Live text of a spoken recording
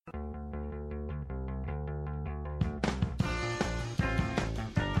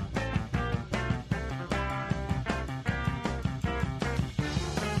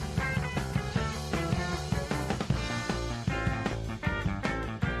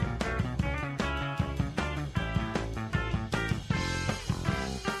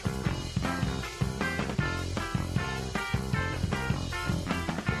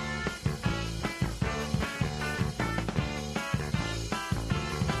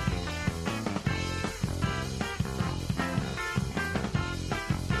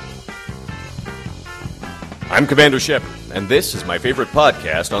I'm Commander Shepard, and this is my favorite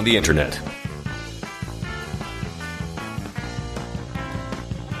podcast on the internet.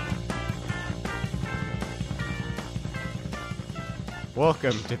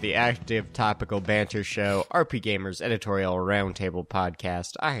 Welcome to the Active Topical Banter Show, RP Gamer's editorial roundtable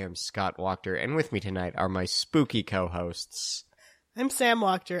podcast. I am Scott Wachter, and with me tonight are my spooky co-hosts. I'm Sam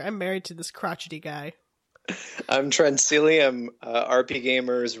Wachter. I'm married to this crotchety guy. I'm Trent Seeley. I'm RP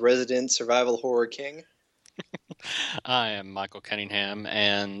Gamer's resident survival horror king. I am Michael Cunningham,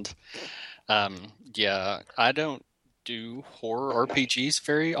 and I don't do horror RPGs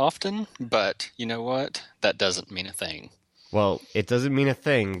very often, but you know what? That doesn't mean a thing. Well, it doesn't mean a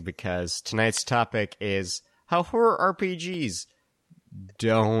thing, because tonight's topic is how horror RPGs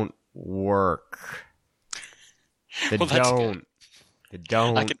don't work. They don't.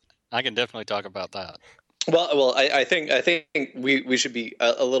 I can definitely talk about that. Well, I think we should be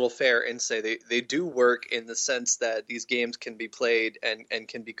a little fair and say they do work in the sense that these games can be played and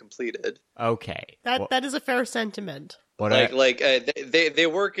can be completed. Okay. That is a fair sentiment. They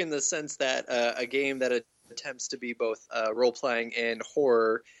work in the sense that a game that attempts to be both role playing and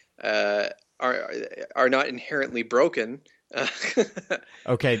horror are not inherently broken.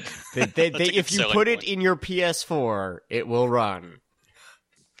 Okay, if you put it in your PS4, it will run.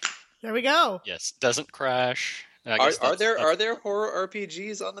 There we go. Yes, doesn't crash. Are there horror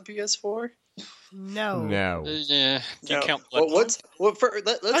RPGs on the PS4? No. Yeah, you No. count. Well, let's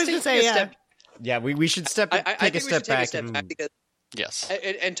take a step. Yeah, we should take a step back because, yes,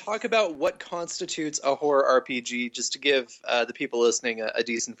 and talk about what constitutes a horror RPG, just to give the people listening a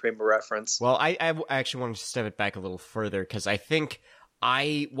decent frame of reference. Well, I actually want to step it back a little further, because I think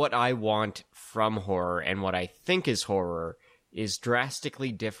what I want from horror and what I think is horror is drastically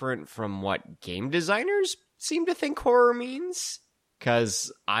different from what game designers seem to think horror means.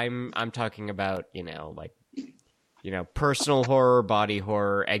 Because I'm talking about, personal horror, body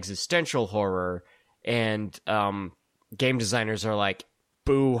horror, existential horror, and game designers are like,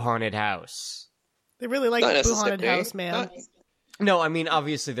 boo, haunted house. They really like Boo Haunted House, man. No, I mean,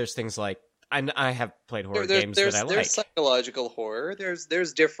 obviously there's things like, I have played horror games that I like. There's psychological horror.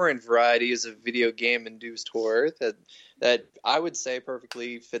 There's different varieties of video game induced horror that I would say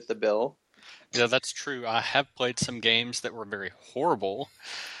perfectly fit the bill. Yeah, that's true. I have played some games that were very horrible,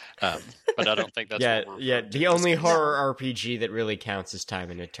 but I don't think that's the only horror RPG that really counts is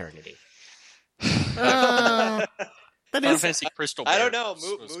Time and Eternity. That Final is, Fantasy Crystal Bear I don't know.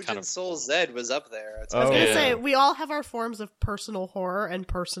 was Mugen kind of Soul Z was up there. I was going to say, we all have our forms of personal horror and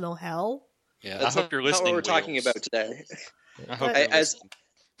personal hell. Yeah, That's I hope you're listening. what we're talking Wheels. about today. I hope you're listening.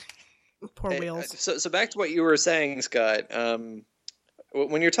 Poor Wheels. So back to what you were saying, Scott.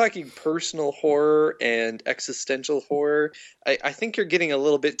 When you're talking personal horror and existential horror, I think you're getting a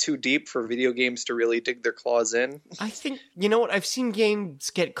little bit too deep for video games to really dig their claws in. I think, you know what, I've seen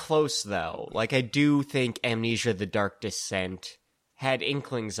games get close, though. Like, I do think Amnesia: The Dark Descent had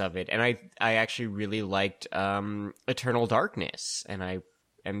inklings of it, and I actually really liked Eternal Darkness, and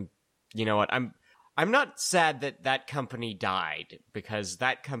you know what, I'm not sad that company died, because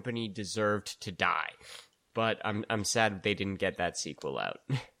that company deserved to die. But I'm sad they didn't get that sequel out.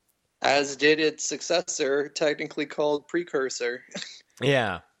 As did its successor, technically called Precursor.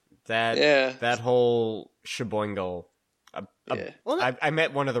 Yeah, that whole sheboingle. I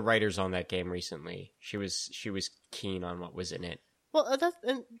met one of the writers on that game recently. She was keen on what was in it. Well,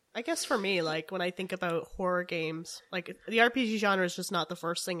 and I guess for me, like, when I think about horror games, like, the RPG genre is just not the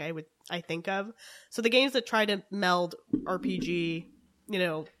first thing I think of. So the games that try to meld RPG,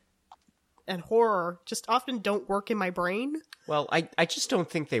 and horror just often don't work in my brain. Well, I just don't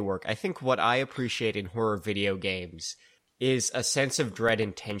think they work. I think what I appreciate in horror video games is a sense of dread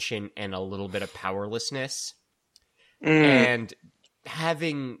and tension and a little bit of powerlessness. And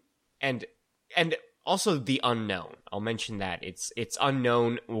having and also the unknown. I'll mention that. It's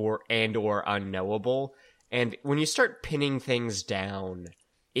unknown or unknowable. And when you start pinning things down,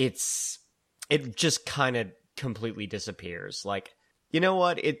 it just kind of completely disappears. Like, you know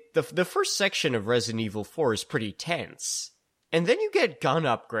what? The first section of Resident Evil 4 is pretty tense. And then you get gun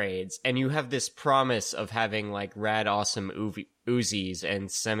upgrades, and you have this promise of having, like, rad awesome Uzis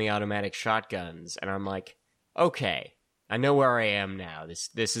and semi-automatic shotguns. And I'm like, okay, I know where I am now.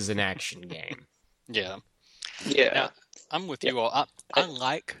 This is an action game. Yeah. Yeah. I'm with you all. I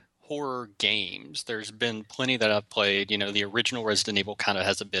like horror games. There's been plenty that I've played. The original Resident Evil kind of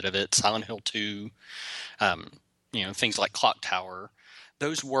has a bit of it. Silent Hill 2, things like Clock Tower.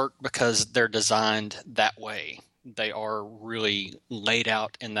 Those work because they're designed that way. They are really laid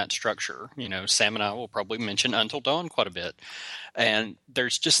out in that structure. Sam and I will probably mention Until Dawn quite a bit. And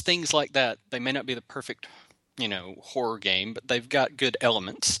there's just things like that. They may not be the perfect horror game, but they've got good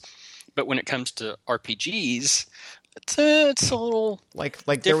elements. But when it comes to RPGs, it's a little like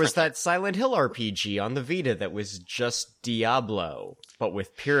there was that Silent Hill RPG on the Vita that was just Diablo, but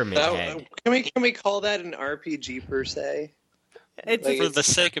with Pyramid Head. Can we call that an RPG per se? For the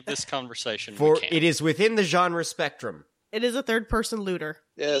sake of this conversation, it is within the genre spectrum. It is a third-person looter.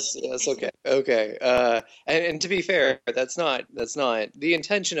 Yes, okay. And to be fair, that's not the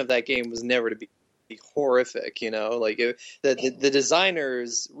intention of that game was never to be horrific. The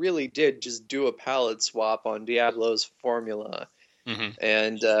designers really did just do a palette swap on Diablo's formula,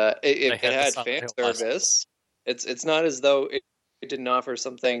 and it had fan service. It's not as though it didn't offer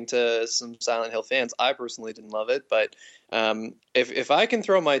something to some Silent Hill fans. I personally didn't love it, but if I can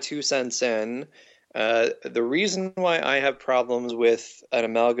throw my 2 cents in. The reason why I have problems with an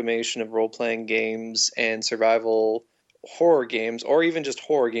amalgamation of role-playing games and survival horror games, or even just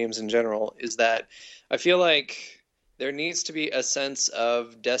horror games in general, is that I feel like there needs to be a sense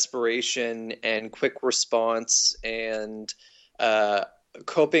of desperation and quick response and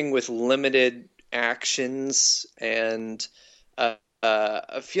coping with limited actions and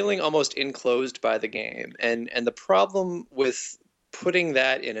feeling almost enclosed by the game. And the problem with putting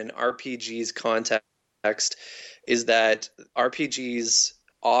that in an RPG's context is that RPGs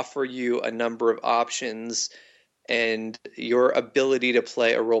offer you a number of options, and your ability to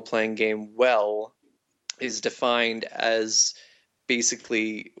play a role-playing game well is defined as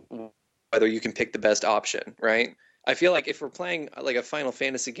basically whether you can pick the best option, right? I feel like if we're playing like a Final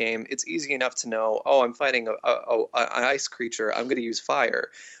Fantasy game, it's easy enough to know, I'm fighting an ice creature, I'm going to use fire.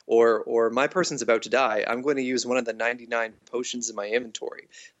 Or my person's about to die, I'm going to use one of the 99 potions in my inventory.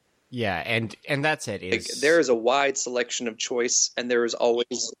 Yeah, and that's it. There is a wide selection of choice, and there's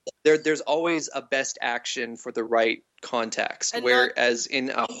always a best action for the right context. And whereas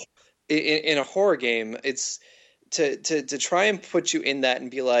in a horror game, it's to try and put you in that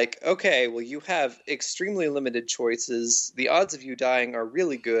and be like, okay, well, you have extremely limited choices. The odds of you dying are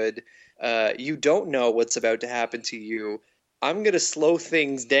really good. You don't know what's about to happen to you. I'm going to slow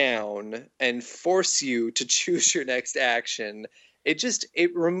things down and force you to choose your next action.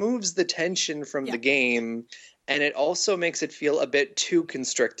 It removes the tension from the game, and it also makes it feel a bit too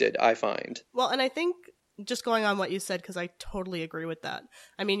constricted, I find. Well, and I think just going on what you said, because I totally agree with that.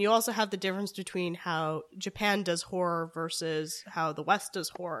 I mean, you also have the difference between how Japan does horror versus how the West does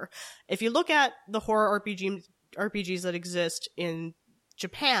horror. If you look at the horror RPGs that exist in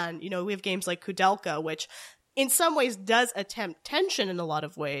Japan, we have games like Kudelka, which in some ways does attempt tension in a lot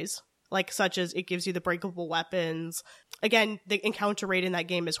of ways, like such as it gives you the breakable weapons. Again, the encounter rate in that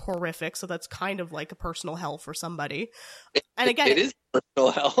game is horrific, so that's kind of like a personal hell for somebody. And again, it is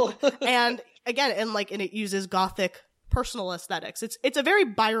personal hell. and it uses gothic personal aesthetics. It's a very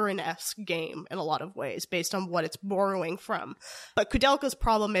Byron-esque game in a lot of ways based on what it's borrowing from. But Kudelka's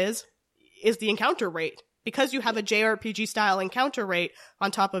problem is the encounter rate. Because you have a JRPG style encounter rate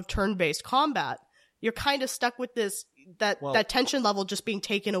on top of turn-based combat, you're kind of stuck with that tension level just being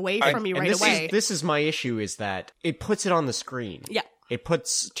taken away from you right away. This is my issue, is that it puts it on the screen. Yeah. It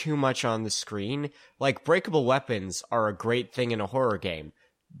puts too much on the screen. Like, breakable weapons are a great thing in a horror game.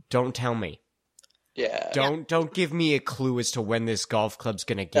 Don't tell me. Yeah. Don't give me a clue as to when this golf club's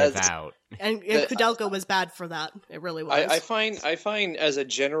gonna give out. And Kudelka was bad for that. It really was. I find as a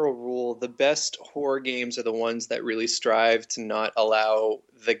general rule, the best horror games are the ones that really strive to not allow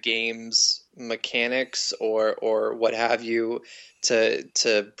the game's mechanics or what have you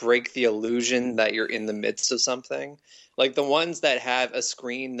to break the illusion that you're in the midst of something. Like the ones that have a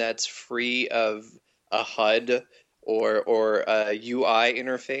screen that's free of a HUD or a UI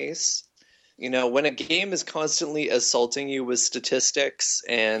interface. When a game is constantly assaulting you with statistics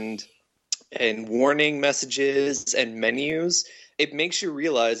and warning messages and menus, it makes you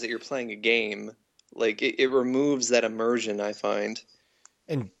realize that you're playing a game. Like, it removes that immersion, I find.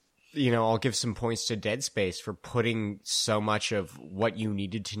 And, I'll give some points to Dead Space for putting so much of what you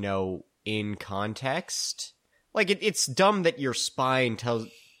needed to know in context. Like, it's dumb that your spine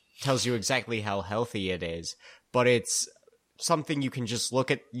tells you exactly how healthy it is, but it's something you can just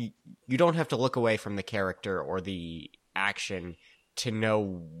look at. You don't have to look away from the character or the action to know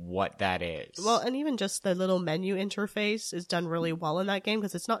what that is. Well, and even just the little menu interface is done really well in that game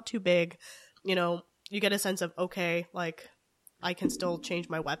because it's not too big. You get a sense of, okay, like, I can still change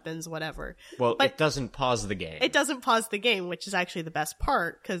my weapons, whatever. Well, but it doesn't pause the game. It doesn't pause the game, which is actually the best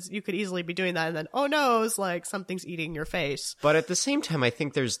part, because you could easily be doing that and then, oh no, it's like something's eating your face. But at the same time, I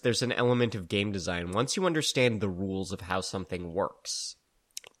think there's an element of game design. Once you understand the rules of how something works,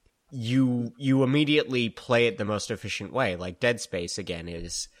 you immediately play it the most efficient way. Like Dead Space, again,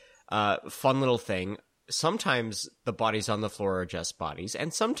 is a fun little thing. sometimes the bodies on the floor are just bodies,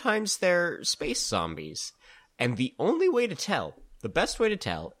 and sometimes they're space zombies. And the only way to tell, the best way to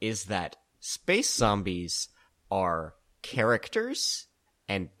tell, is that space zombies are characters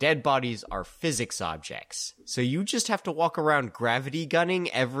and dead bodies are physics objects. So you just have to walk around gravity gunning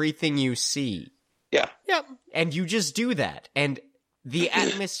everything you see. Yeah. Yep. And you just do that. And the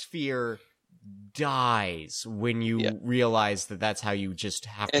atmosphere dies when you realize that that's how you just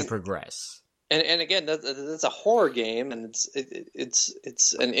have to progress. And again, that's a horror game, and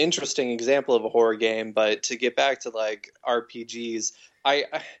it's an interesting example of a horror game. But to get back to like RPGs, I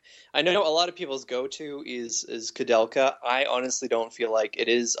know a lot of people's go-to is Kudelka. I honestly don't feel like it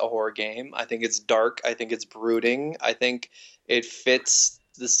is a horror game. I think it's dark. I think it's brooding. I think it fits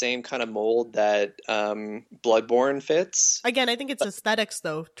the same kind of mold that Bloodborne fits. Again, I think it's aesthetics,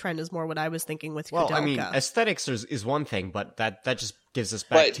 though. Trend is more what I was thinking with Kudelka. Well, I mean, aesthetics is one thing, but that just gives us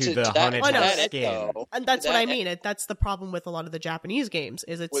back to the haunted skin. And that's what I mean. That's the problem with a lot of the Japanese games,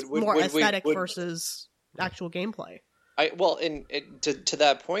 is it's more aesthetic versus actual gameplay. To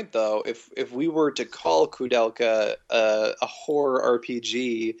that point, though, if we were to call Kudelka a horror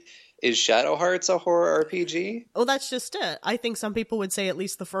RPG, is Shadow Hearts a horror RPG? Well, that's just it. I think some people would say at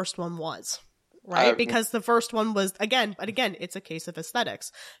least the first one was. Right? Because the first one was, again, it's a case of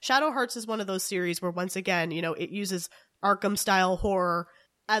aesthetics. Shadow Hearts is one of those series where, once again, it uses Arkham-style horror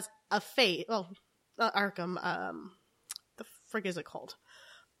as a fate. Well, not Arkham, the frig is it called?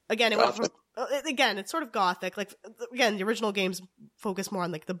 Again, it's sort of gothic. Like, again, the original games focus more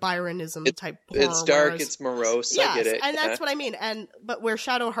on like the Byronism type horror. It's dark, it's morose, yes, I get it. And that's what I mean. But where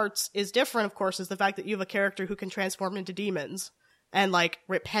Shadow Hearts is different, of course, is the fact that you have a character who can transform into demons and like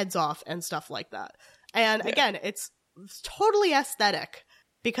rip heads off and stuff like that. And again, it's totally aesthetic,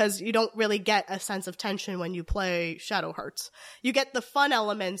 because you don't really get a sense of tension when you play Shadow Hearts. You get the fun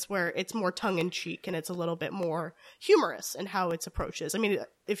elements where it's more tongue-in-cheek and it's a little bit more humorous in how its approaches. I mean,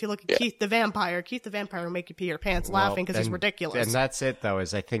 if you look at Keith the Vampire will make you pee your pants laughing because he's ridiculous. And that's it, though,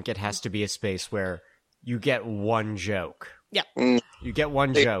 is I think it has to be a space where you get one joke. Yeah. You get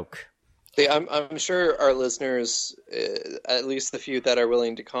one joke. I'm sure our listeners, at least the few that are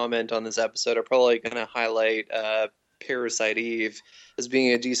willing to comment on this episode, are probably going to highlight Parasite Eve as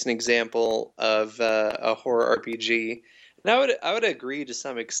being a decent example of a horror RPG. And I would agree to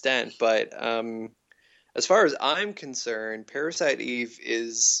some extent, but as far as I'm concerned, Parasite Eve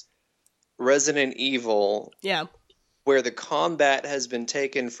is Resident Evil, where the combat has been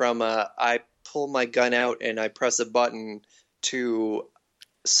taken from I pull my gun out and I press a button to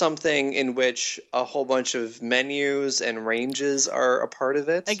something in which a whole bunch of menus and ranges are a part of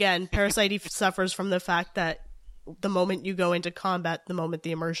it. Again, Parasite Eve suffers from the fact that the moment you go into combat, the moment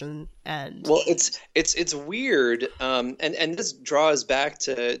the immersion ends. Well, it's weird, and this draws back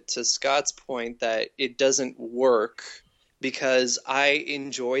to Scott's point that it doesn't work, because I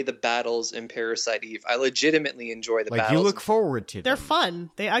enjoy the battles in Parasite Eve. I legitimately enjoy the battles. You look forward to them. They're fun.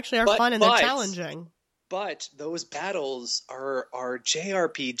 They actually are fun, and they're challenging. But those battles are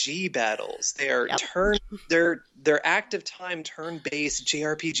JRPG battles. They are they're active time turn-based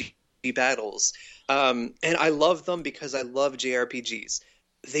JRPG battles. And I love them because I love JRPGs.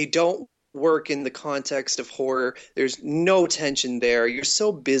 They don't work in the context of horror. There's no tension there. You're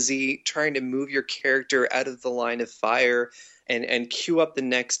so busy trying to move your character out of the line of fire and queue up the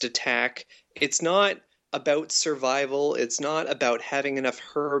next attack. It's not about survival. It's not about having enough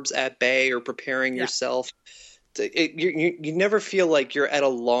herbs at bay or preparing yourself. You never feel like you're at a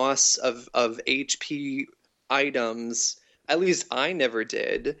loss of HP items. At least I never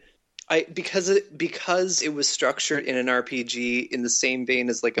did. Because it was structured in an RPG in the same vein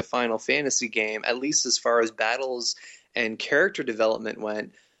as like a Final Fantasy game, at least as far as battles and character development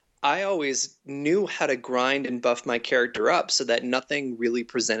went, I always knew how to grind and buff my character up so that nothing really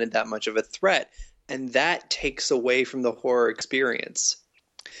presented that much of a threat. And that takes away from the horror experience.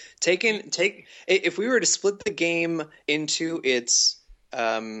 If we were to split the game into its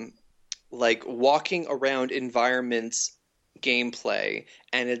like walking around environments gameplay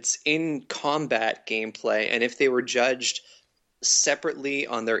and its in combat gameplay, and if they were judged separately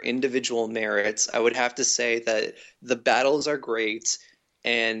on their individual merits, I would have to say that the battles are great,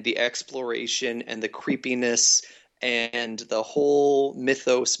 and the exploration and the creepiness and the whole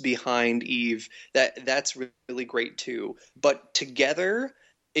mythos behind Eve, that's really great too. But together,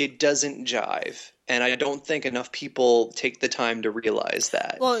 it doesn't jive. And I don't think enough people take the time to realize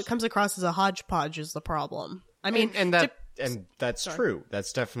that. Well, it comes across as a hodgepodge is the problem. I mean, and that's true.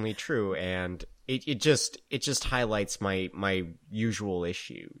 That's definitely true. And it just highlights my usual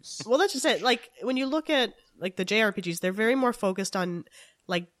issues. Well, that's just it. Like, when you look at like the JRPGs, they're very more focused on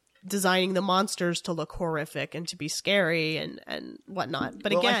like designing the monsters to look horrific and to be scary and whatnot.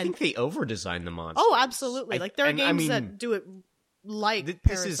 But Well, again, I think they over-design the monsters. oh, absolutely. Like there are games that do it like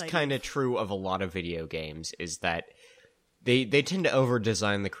this is Parasite kind Eve. of true of a lot of video games, is that they tend to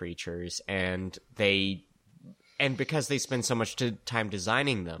over-design the creatures, and because they spend so much time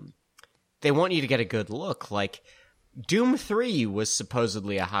designing them, they want you to get a good look. Like, Doom 3 was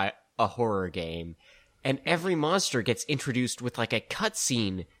supposedly a horror game, and every monster gets introduced with like a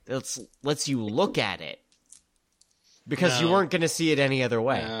cutscene that lets you look at it. Because you weren't going to see it any other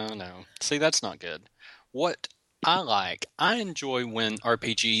way. No. See, that's not good. What I enjoy when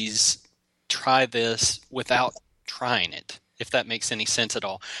RPGs try this without trying it, if that makes any sense at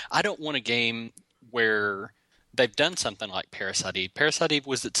all. I don't want a game where they've done something like Parasite Eve. Parasite Eve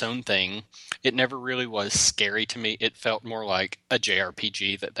was its own thing. It never really was scary to me. It felt more like a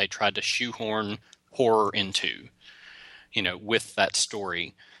JRPG that they tried to shoehorn horror into, with that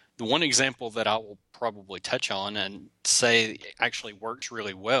story. The one example that I will probably touch on and say actually works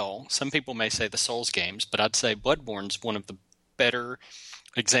really well, some people may say the Souls games, but I'd say Bloodborne's one of the better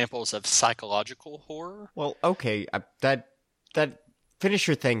examples of psychological horror. Well, okay, that finish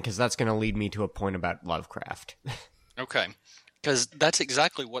your thing, because that's going to lead me to a point about Lovecraft. Okay. Because that's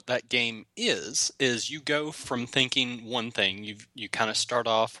exactly what that game is you go from thinking one thing. You kind of start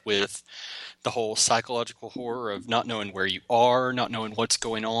off with the whole psychological horror of not knowing where you are, not knowing what's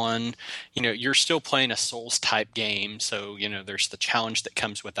going on. You're still playing a Souls-type game, so, there's the challenge that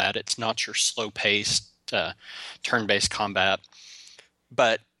comes with that. It's not your slow-paced, turn-based combat.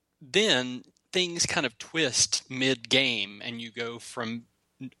 But then things kind of twist mid-game, and you go from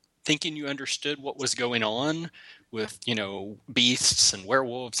thinking you understood what was going on with, beasts and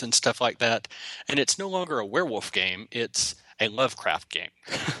werewolves and stuff like that. And it's no longer a werewolf game. It's a Lovecraft game.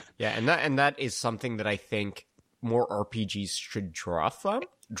 Yeah, and that is something that I think more RPGs should draw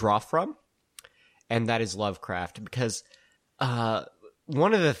from. And that is Lovecraft, because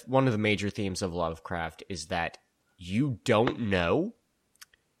one of the major themes of Lovecraft is that you don't know,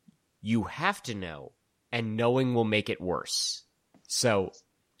 you have to know, and knowing will make it worse. So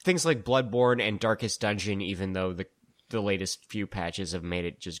things like Bloodborne and Darkest Dungeon, even though the latest few patches have made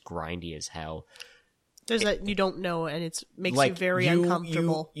it just grindy as hell. There's that you don't know, and it makes you very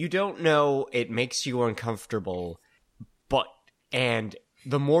uncomfortable. You don't know, it makes you uncomfortable, and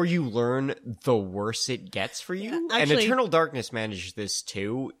the more you learn, the worse it gets for you. Yeah, actually, and Eternal Darkness managed this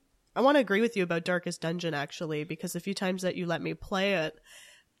too. I want to agree with you about Darkest Dungeon, actually, because the few times that you let me play it,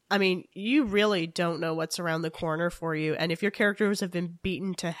 I mean, you really don't know what's around the corner for you. And if your characters have been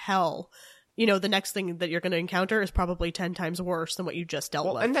beaten to hell, the next thing that you're going to encounter is probably 10 times worse than what you just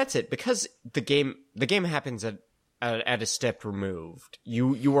dealt with. And that's it, because the game happens at a step removed.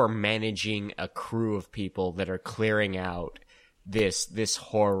 You are managing a crew of people that are clearing out this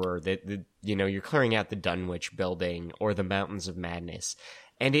horror that you're clearing out the Dunwich building or the Mountains of Madness,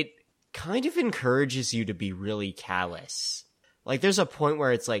 and it kind of encourages you to be really callous. Like, there's a point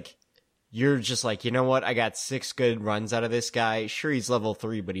where it's like, you're just like, you know what? I got 6 good runs out of this guy. Sure, he's level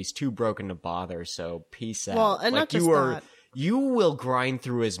 3, but he's too broken to bother, so peace out. Well, and like, not just that. You will grind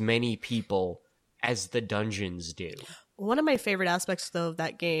through as many people as the dungeons do. One of my favorite aspects, though, of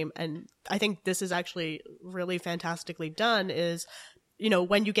that game, and I think this is actually really fantastically done, is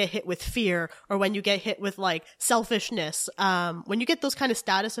when you get hit with fear, or when you get hit with like selfishness, when you get those kind of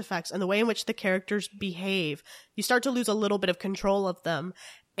status effects and the way in which the characters behave, you start to lose a little bit of control of them.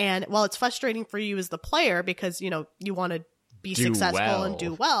 And while it's frustrating for you as the player, because, you want to be successful and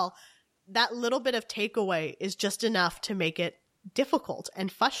do well, that little bit of takeaway is just enough to make it difficult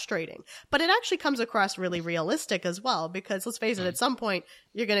and frustrating. But it actually comes across really realistic as well, because let's face it, at some point,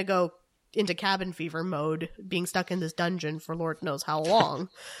 you're going to go into cabin fever mode, being stuck in this dungeon for Lord knows how long.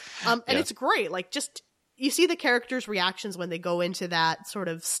 And it's great. Like, just, you see the characters' reactions when they go into that sort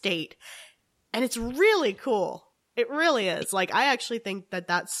of state, and it's really cool. It really is. Like, I actually think that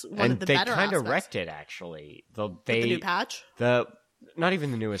that's one of the better aspects. And they kind of wrecked it, actually. With the new patch? Not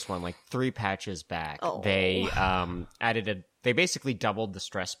even the newest one, like 3 patches back. Oh. They they basically doubled the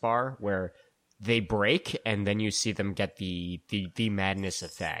stress bar, where they break, and then you see them get the madness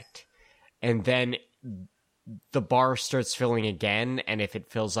effect. And then the bar starts filling again, and if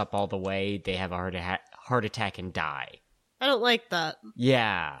it fills up all the way, they have a heart attack and die. I don't like that.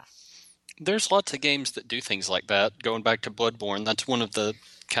 Yeah. There's lots of games that do things like that. Going back to Bloodborne, that's one of the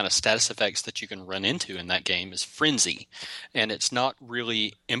kind of status effects that you can run into in that game is frenzy. And it's not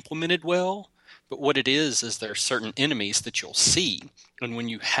really implemented well, but what it is there are certain enemies that you'll see. And when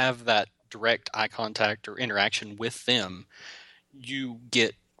you have that direct eye contact or interaction with them, you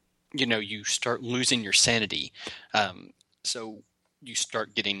get, you start losing your sanity. So you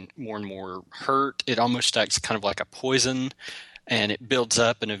start getting more and more hurt. It almost acts kind of like a poison, and it builds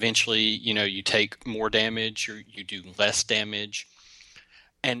up, and eventually, you take more damage or you do less damage.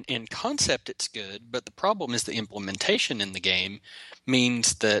 And in concept, it's good, but the problem is the implementation in the game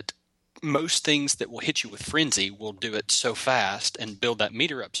means that most things that will hit you with frenzy will do it so fast and build that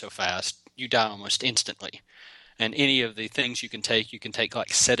meter up so fast, you die almost instantly. And any of the things you can take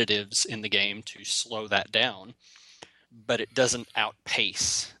like sedatives in the game to slow that down, but it doesn't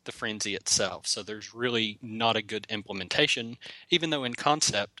outpace the frenzy itself. So there's really not a good implementation, even though in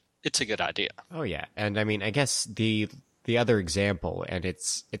concept, it's a good idea. Oh yeah, and I mean, I guess the other example, and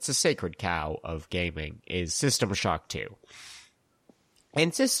it's a sacred cow of gaming, is System Shock 2.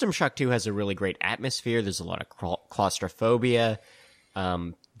 And System Shock 2 has a really great atmosphere. There's a lot of claustrophobia.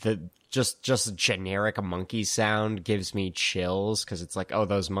 The just generic monkey sound gives me chills because it's like, oh,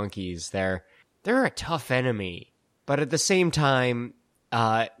 those monkeys, they're a tough enemy. But at the same time,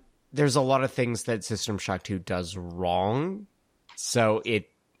 there's a lot of things that System Shock 2 does wrong. So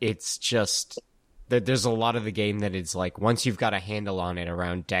it's just there's a lot of the game that it's like, once you've got a handle on it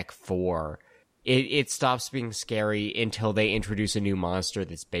around deck 4, it stops being scary until they introduce a new monster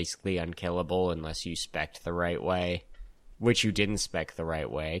that's basically unkillable unless you spec the right way, which you didn't spec the right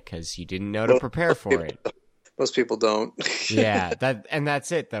way because you didn't know to prepare for it. Most people don't. Yeah,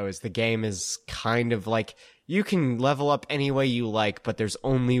 that's it though. Is the game is kind of like, you can level up any way you like, but there's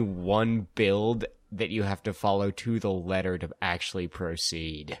only one build that you have to follow to the letter to actually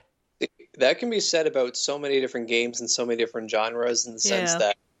proceed. That can be said about so many different games and so many different genres, in the sense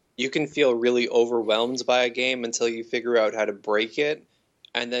that you can feel really overwhelmed by a game until you figure out how to break it,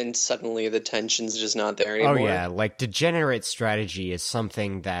 and then suddenly the tension's just not there anymore. Oh yeah, like degenerate strategy is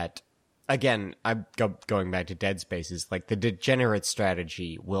something that, again, I'm going back to Dead Spaces, like the degenerate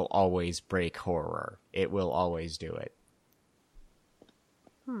strategy will always break horror. It will always do it.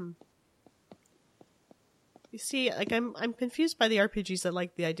 You see, like I'm confused by the RPGs that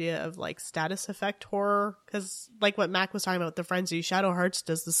like the idea of like status effect horror, because like what Mac was talking about, the Frenzy, Shadow Hearts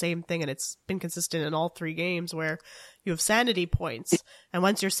does the same thing, and it's been consistent in all 3 games where you have sanity points, and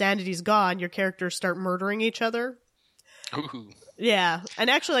once your sanity's gone, your characters start murdering each other. Ooh. Yeah, and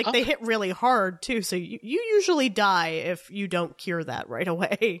actually, like they hit really hard too, so you usually die if you don't cure that right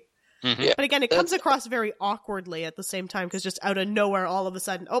away. Mm-hmm. Yeah, but again, it comes across very awkwardly at the same time, because just out of nowhere, all of a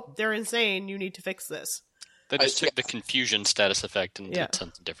sudden, oh, they're insane, you need to fix this. They just took the confusion status effect and did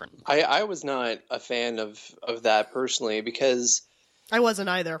something different. I was not a fan of that personally, because I wasn't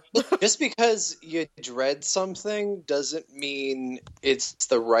either. just because you dread something doesn't mean it's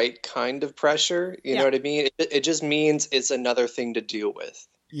the right kind of pressure. You know what I mean? It just means it's another thing to deal with.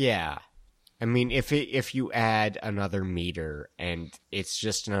 Yeah. I mean, if you add another meter and it's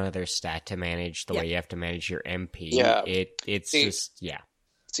just another stat to manage the way you have to manage your MP, it's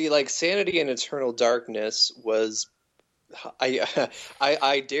See, like Sanity and Eternal Darkness was,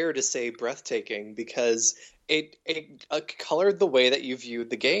 I dare to say, breathtaking, because it colored the way that you viewed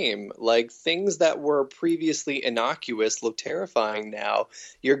the game. Like, things that were previously innocuous look terrifying now.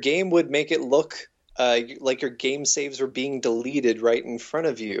 Your game would make it look like your game saves were being deleted right in front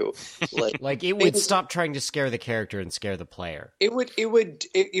of you. Like it would stop trying to scare the character and scare the player. It would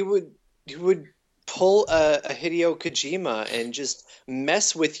pull a Hideo Kojima and just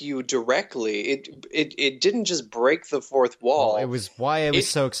mess with you directly. It didn't just break the fourth wall. Well, it was why I was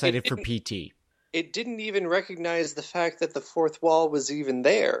so excited for PT. It didn't even recognize the fact that the fourth wall was even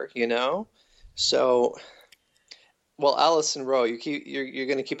there, you know? So, well, Allison Rowe, you're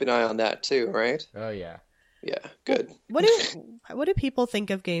going to keep an eye on that too, right? Oh yeah. Yeah, good. What do people think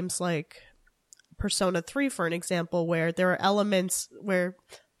of games like Persona 3, for an example, where there are elements where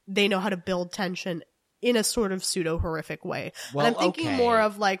they know how to build tension in a sort of pseudo-horrific way? Well, and I'm thinking more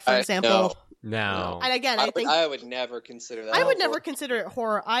of, like, for example... No. And again, I think... I would never consider that. I would never consider it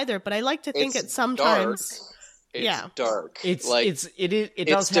horror either, but I like to think it sometimes... Dark. It's dark. It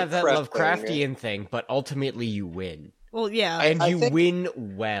does have that Lovecraftian thing, but ultimately you win. Well, yeah. And you win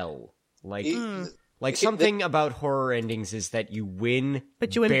well. Like something about horror endings is that you win,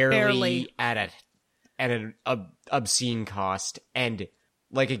 but you win barely at an obscene cost. And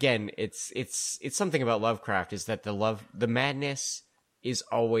like, again, it's something about Lovecraft is that the madness is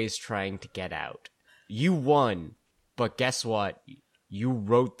always trying to get out. You won, but guess what? You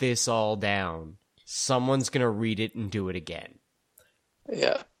wrote this all down. Someone's gonna read it and do it again.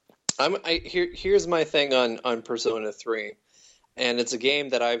 Yeah. Here's my thing on Persona 3. And it's a game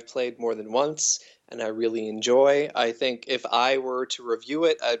that I've played more than once, and I really enjoy. I think if I were to review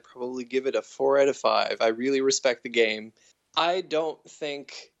it, I'd probably give it a 4 out of 5. I really respect the game. I don't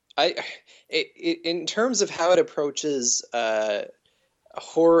think... in terms of how it approaches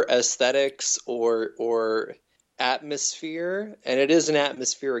horror aesthetics or atmosphere, and it is an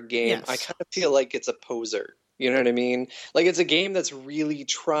atmospheric game, Yes. I kind of feel like it's a poser. You know what I mean? Like, it's a game that's really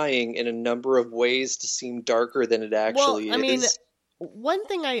trying in a number of ways to seem darker than it actually Well, I mean, is. one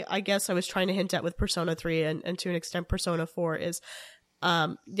thing I guess I was trying to hint at with Persona 3 and to an extent Persona 4 is,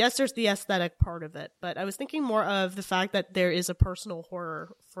 yes, there's the aesthetic part of it, but I was thinking more of the fact that there is a personal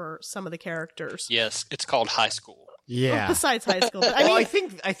horror for some of the characters. Yes, it's called High School. Yeah. Besides high school. But I Well,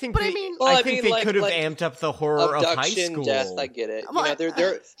 mean, I think but I they, mean- Well, I think mean, they like- could have like amped up the horror of high Abduction, school. death, I get it. Well,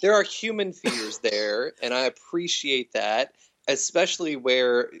 There are human fears there, and I appreciate that, especially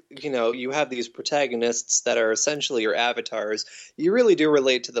where, you have these protagonists that are essentially your avatars. You really do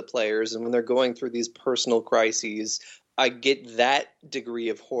relate to the players, and when they're going through these personal crises, I get that degree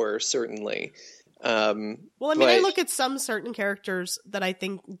of horror, certainly. well, I mean, but- I look at some certain characters that I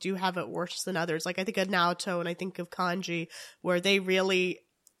think do have it worse than others. Like, I think of Naoto and I think of Kanji, where they really,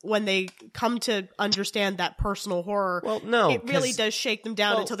 when they come to understand that personal horror, Well, no, it really 'cause- does shake them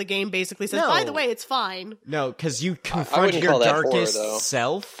down well, until the game basically says, no. by the way, it's fine. No, because you I confront wouldn't your call that horror, darkest though.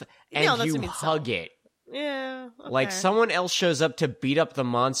 self and No, that's you what I mean, hug it. Yeah. Like okay. someone else shows up to beat up the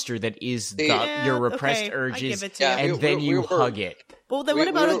monster that is Yeah, your repressed okay, I urges, give it to Yeah, you. and then we you were- hug it. Well, then we- what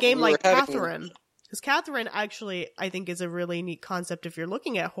about we a were- game we were like having- Catherine? Because Catherine actually, I think, is a really neat concept if you're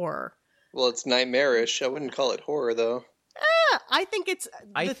looking at horror. Well, it's nightmarish. I wouldn't call it horror, though. Yeah, I think it's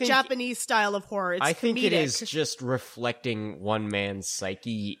I the think- Japanese style of horror. It's I think comedic. it is just reflecting one man's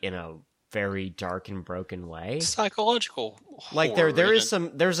psyche in a very dark and broken way. Psychological. Like horror, there is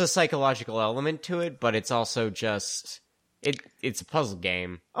isn't there's a psychological element to it, but it's also just it's a puzzle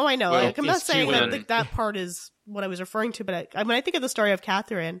game. Oh, I know. Well, Like, I'm not it's saying human. that that part is what I was referring to, but I mean, I think of the story of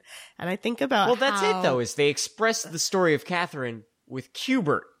Catherine, and I think about Well, that's how- it though. Is they express the story of Catherine with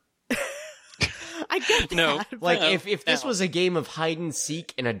Cubert. I get that. No, but- Like No, if this no. was a game of hide and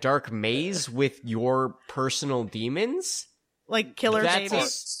seek in a dark maze with your personal demons, like Killer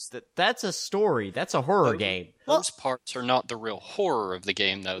that's Baby. that's a story. That's a horror game. Those parts are not the real horror of the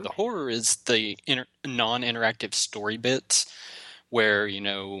game, though. The horror is the non-interactive story bits where,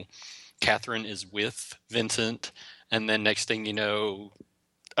 Catherine is with Vincent, and then next thing you know,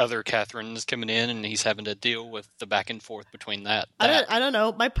 other Catherine is coming in, and he's having to deal with the back and forth between that. I don't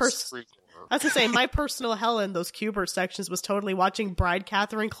know. My That's I true horror. was gonna say my personal hell in those Cubert sections was totally watching Bride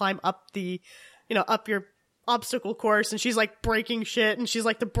Catherine climb up up your obstacle course, and she's like breaking shit, and she's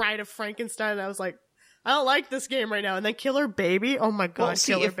like the Bride of Frankenstein. And I was like, I don't like this game right now. And then Killer Baby, oh my god, Well,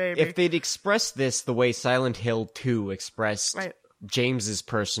 see, Killer if, Baby. if they'd expressed this the way Silent Hill 2 expressed Right. James's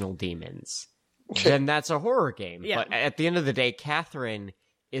personal demons, then that's a horror game. Yeah. But at the end of the day, Catherine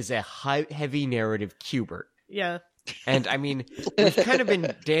is a heavy narrative Cubert. Yeah. And I mean, we've kind of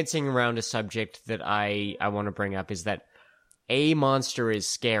been dancing around a subject that I want to bring up is that a monster is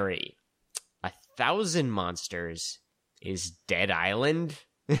scary. 1,000 monsters is Dead Island.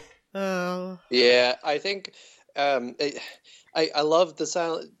 Oh. Yeah, I think I love the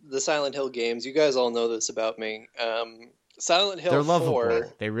Silent Hill games. You guys all know this about me. Silent Hill They're 4.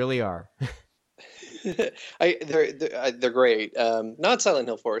 lovable. They really are. They're great. Not Silent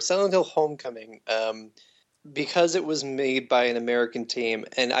Hill 4, Silent Hill Homecoming. Because it was made by an American team,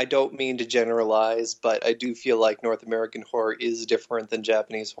 and I don't mean to generalize, but I do feel like North American horror is different than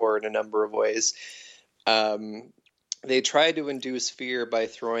Japanese horror in a number of ways. They try to induce fear by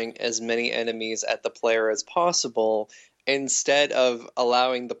throwing as many enemies at the player as possible, instead of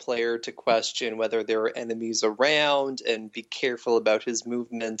allowing the player to question whether there are enemies around and be careful about his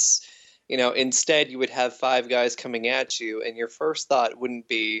movements. Instead you would have 5 guys coming at you, and your first thought wouldn't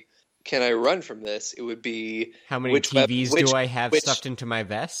be, can I run from this? It would be, How many which wep- TVs which- do I have which- stuffed into my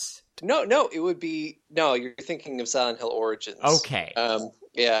vest? No, it would be, no, you're thinking of Silent Hill Origins. Okay.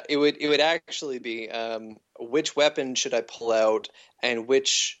 Yeah, it would actually be, which weapon should I pull out, and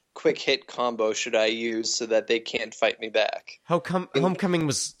which quick hit combo should I use so that they can't fight me back? Homecoming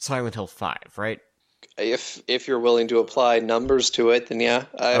was Silent Hill 5, right? If you're willing to apply numbers to it, then yeah,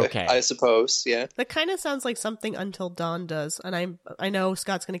 Okay. I suppose, yeah. That kind of sounds like something Until Dawn does, and I know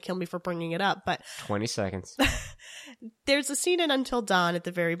Scott's going to kill me for bringing it up, but 20 seconds. there's a scene in Until Dawn at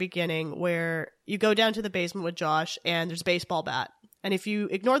the very beginning where you go down to the basement with Josh, and there's a baseball bat. And if you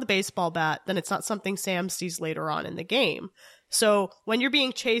ignore the baseball bat, then it's not something Sam sees later on in the game. So when you're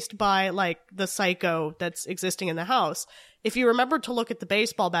being chased by, like, the psycho that's existing in the house, if you remember to look at the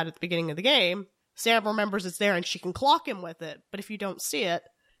baseball bat at the beginning of the game, Sam remembers it's there and she can clock him with it. But if you don't see it,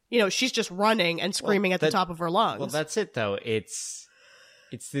 she's just running and screaming at the top of her lungs. Well, that's it though. It's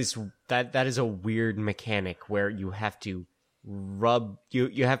this that is a weird mechanic where you have to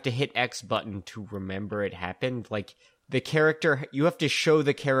you have to hit X button to remember it happened. Like the character, you have to show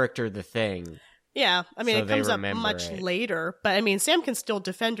the character the thing. Yeah, I mean, So it they comes up remember much it. later, but I mean, Sam can still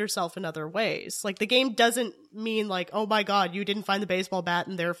defend herself in other ways. Like, the game doesn't mean like, oh my god, you didn't find the baseball bat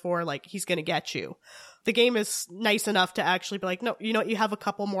and therefore, like, he's gonna get you. The game is nice enough to actually be like, no, you know what, you have a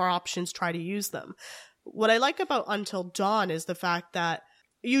couple more options, try to use them. What I like about Until Dawn is the fact that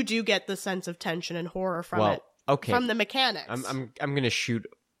you do get the sense of tension and horror from it, okay. from the mechanics. I'm going to shoot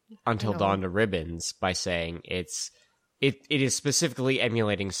Until know. Dawn to ribbons by saying it is specifically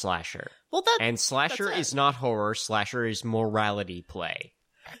emulating slasher. Well, that And slasher that's it. is not horror, slasher is morality play.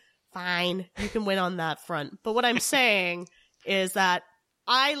 fine, you can win on that front. But what I'm saying is that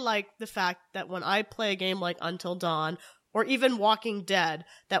I like the fact that when I play a game like Until Dawn, or even Walking Dead,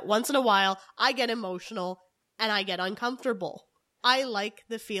 that once in a while I get emotional and I get uncomfortable. I like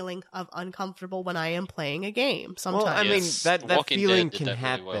the feeling of uncomfortable when I am playing a game sometimes. Well, I mean, Yes, that Walking feeling Dead did can that really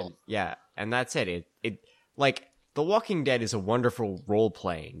happen. well. Yeah, and that's it. It like The Walking Dead is a wonderful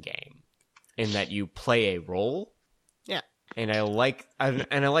role-playing game in that you play a role. Yeah. And I like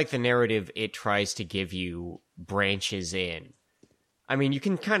the narrative it tries to give you branches in. I mean, you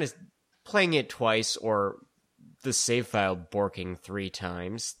can kind of playing it twice or the save file borking 3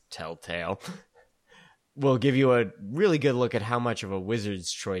 times, Telltale, will give you a really good look at how much of a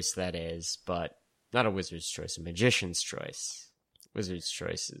wizard's choice that is, but not a wizard's choice, a magician's choice. Wizard's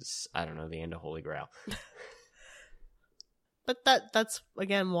choice is, I don't know, the end of Holy Grail. But that's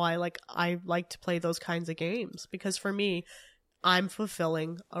again why like I like to play those kinds of games, because for me, I'm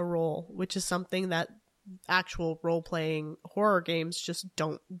fulfilling a role, which is something that actual role-playing horror games just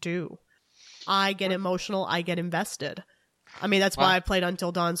don't do. I get emotional, I get invested. I mean, that's why I played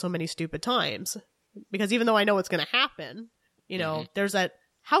Until Dawn so many stupid times. Because even though I know what's going to happen, you know, there's that,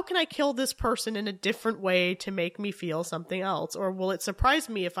 how can I kill this person in a different way to make me feel something else? Or will it surprise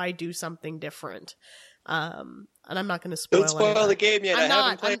me if I do something different? And I'm not going to spoil Don't spoil anything. the game yet. I haven't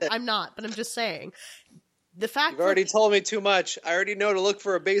I'm played it. I'm not, but I'm just saying. The fact You've already told me too much. I already know to look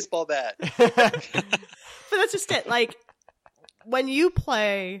for a baseball bat. But that's just it. Like, when you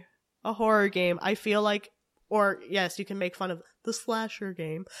play a horror game, I feel like, or yes, you can make fun of the slasher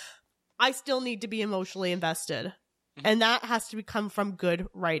game, I still need to be emotionally invested. And that has to come from good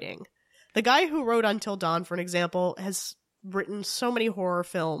writing. The guy who wrote Until Dawn, for an example, has written so many horror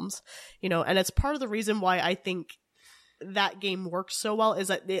films, you know, and it's part of the reason why I think that game works so well is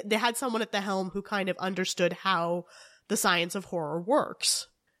that they had someone at the helm who kind of understood how the science of horror works.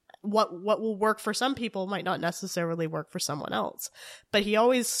 What will work for some people might not necessarily work for someone else. But he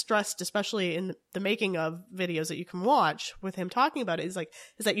always stressed, especially in the making of videos that you can watch with him talking about it, is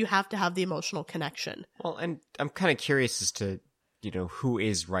that you have to have the emotional connection. Well, and I'm kind of curious as to, you know, who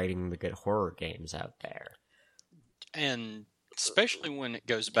is writing the good horror games out there. And especially when it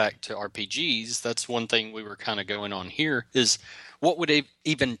goes back to RPGs, that's one thing we were kind of going on here, is what would it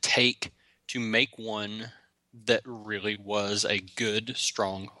even take to make one that really was a good,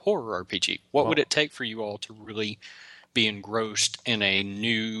 strong horror RPG? What would it take for you all to really be engrossed in a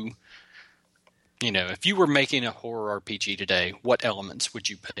new, you know, if you were making a horror RPG today, what elements would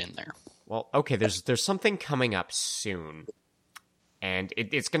you put in there? Well, okay, there's something coming up soon, and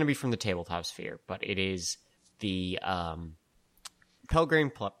it's going to be from the tabletop sphere, but it is the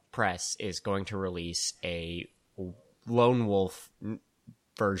Pelgrane Press is going to release a Lone Wolf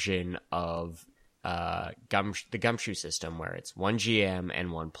version of the Gumshoe system, where it's 1 GM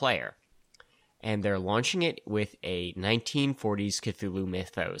and 1 player. And they're launching it with a 1940s Cthulhu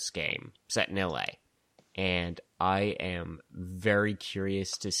Mythos game set in LA. And I am very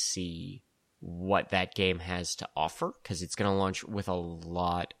curious to see what that game has to offer, because it's going to launch with a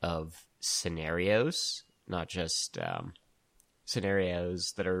lot of scenarios, not just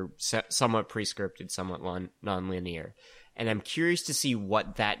scenarios that are somewhat pre-scripted, somewhat non-linear. And I'm curious to see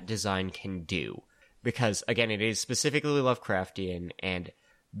what that design can do, because, again, it is specifically Lovecraftian, and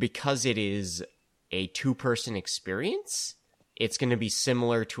because it is a 2-person experience, it's going to be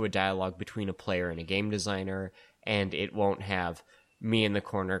similar to a dialogue between a player and a game designer, and it won't have me in the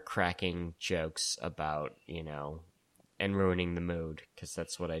corner cracking jokes about, you know, and ruining the mood, because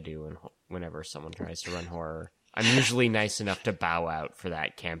that's what I do whenever someone tries to run horror. I'm usually nice enough to bow out for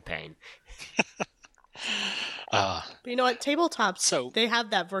that campaign. But you know what? Tabletops, they have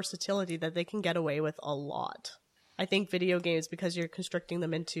that versatility that they can get away with a lot. I think video games, because you're constricting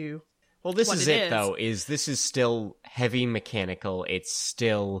them into... Well, this what is it, though, is this is still heavy mechanical. It's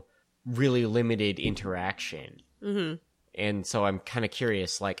still really limited interaction. Mm-hmm. And so I'm kind of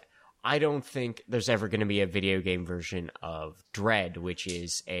curious, like, I don't think there's ever going to be a video game version of Dread, which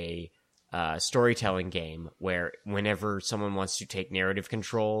is a storytelling game where whenever someone wants to take narrative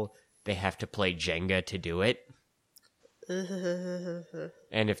control, they have to play Jenga to do it.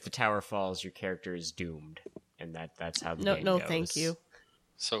 And if the tower falls, your character is doomed. And that's how the game No, goes. thank you.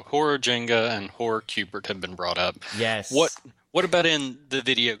 So horror Jenga and horror Cubert have been brought up. Yes. What about in the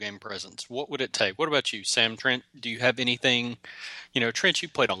video game presence? What would it take? What about you, Sam? Trent, do you have anything? Trent, you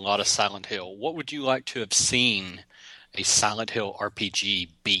played a lot of Silent Hill. What would you like to have seen a Silent Hill RPG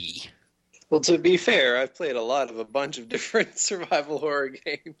be? Well, to be fair, I've played a bunch of different survival horror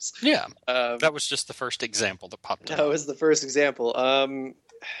games. Yeah, that was just the first example that popped up. That was the first example.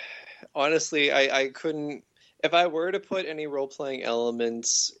 Honestly, I couldn't. If I were to put any role-playing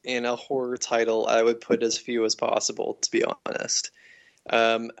elements in a horror title, I would put as few as possible, to be honest.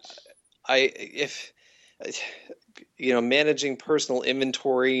 Managing personal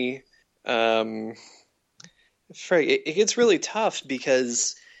inventory, it gets really tough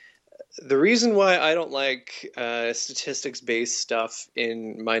because the reason why I don't like statistics-based stuff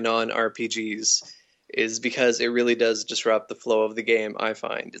in my non-RPGs is because it really does disrupt the flow of the game, I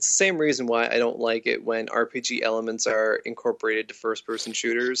find. It's the same reason why I don't like it when RPG elements are incorporated to first-person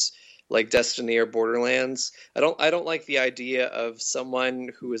shooters like Destiny or Borderlands. I don't like the idea of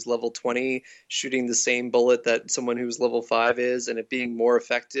someone who is level 20 shooting the same bullet that someone who's level 5 is, and it being more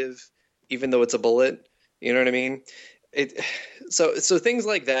effective even though it's a bullet. You know what I mean? So things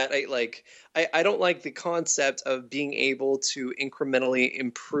like that, I don't like the concept of being able to incrementally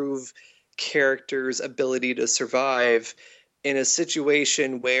improve character's ability to survive in a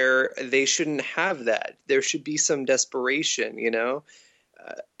situation where they shouldn't have that. There should be some desperation,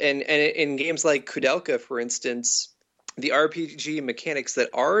 and in games like Kudelka, for instance, the RPG mechanics that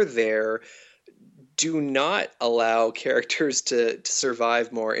are there do not allow characters to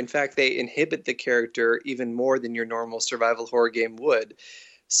survive more. In fact, they inhibit the character even more than your normal survival horror game would.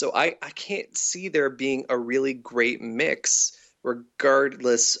 So I can't see there being a really great mix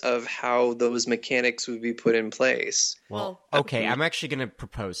regardless of how those mechanics would be put in place. Well, okay, I'm actually going to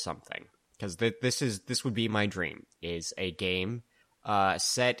propose something, because this would be my dream, is a game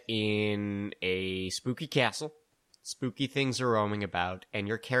set in a spooky castle. Spooky things are roaming about, and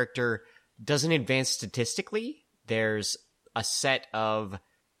your character doesn't advance statistically. There's a set of,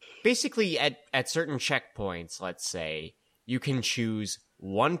 basically at certain checkpoints, let's say, you can choose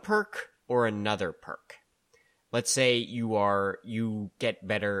one perk or another perk. Let's say you get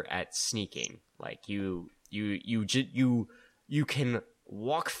better at sneaking, like you can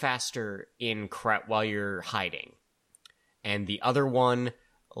walk faster in while you're hiding, and the other one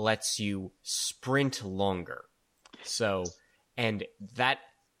lets you sprint longer. So your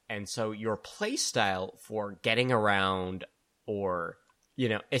playstyle for getting around, or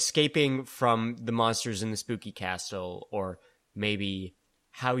escaping from the monsters in the spooky castle, or maybe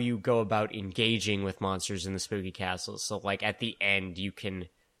how you go about engaging with monsters in the spooky castle. So like at the end you can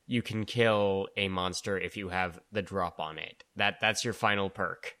kill a monster if you have the drop on it. That's your final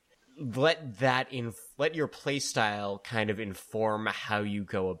perk. Let your playstyle kind of inform how you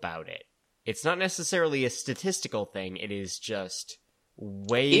go about it. It's not necessarily a statistical thing, it is just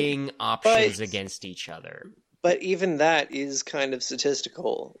weighing options against each other. But even that is kind of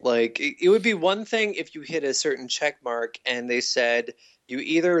statistical. Like, it would be one thing if you hit a certain check mark and they said you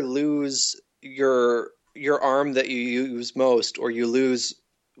either lose your arm that you use most, or you lose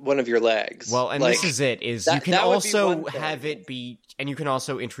one of your legs. Well, and this is it, is that, you can also have it be, and you can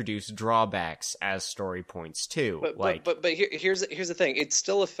also introduce drawbacks as story points too. But here's the thing, it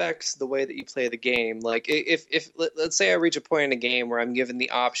still affects the way that you play the game. Like, if let's say I reach a point in a game where I'm given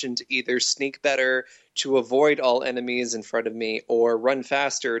the option to either sneak better to avoid all enemies in front of me, or run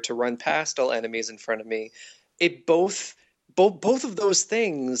faster to run past all enemies in front of me, it both of those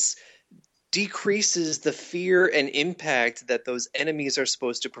things decreases the fear and impact that those enemies are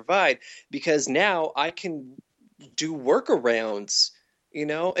supposed to provide, because now I can do workarounds.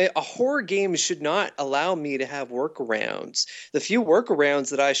 A horror game should not allow me to have workarounds. The few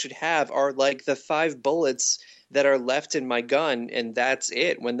workarounds that I should have are like the 5 bullets that are left in my gun, and that's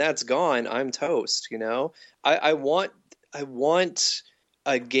it. When that's gone, I'm toast. I want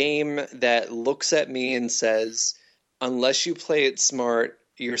a game that looks at me and says, unless you play it smart,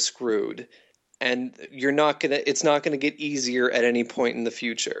 you're screwed, and it's not gonna get easier at any point in the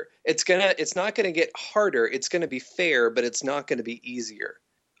future. It's not gonna get harder. It's gonna be fair, but it's not gonna be easier.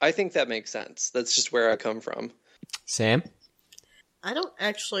 I think that makes sense. That's just where I come from. Sam? I don't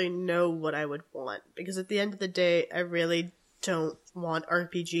actually know what I would want, because at the end of the day, I really don't want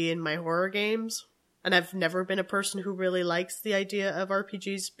RPG in my horror games, and I've never been a person who really likes the idea of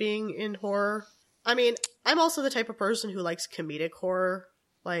RPGs being in horror. I mean, I'm also the type of person who likes comedic horror,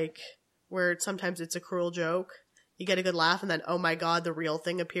 like, where sometimes it's a cruel joke. you get a good laugh, and then, oh my god, the real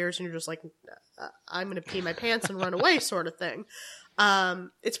thing appears, and you're just like, I'm gonna pee my pants and run away sort of thing.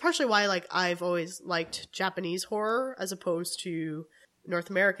 It's partially why, like, I've always liked Japanese horror as opposed to North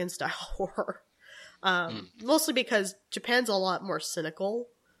American style horror. Mostly because Japan's a lot more cynical,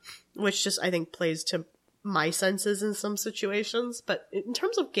 which just, I think, plays to my senses in some situations. But in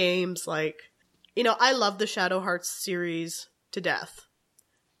terms of games, like, you know, I love the Shadow Hearts series to death.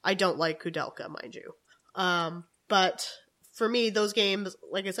 I don't like Kudelka, mind you. But for me, those games,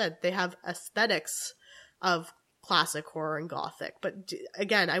 like I said, they have aesthetics of classic horror and gothic. But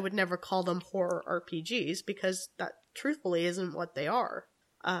again, I would never call them horror RPGs because that truthfully isn't what they are.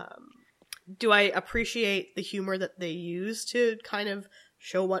 Do I appreciate the humor that they use to kind of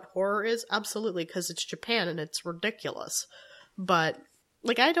show what horror is? Absolutely, because it's Japan and it's ridiculous. But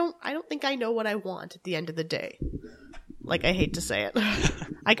like, I don't think I know what I want at the end of the day. Like, I hate to say it.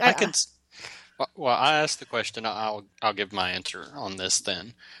 Well, I asked the question. I'll give my answer on this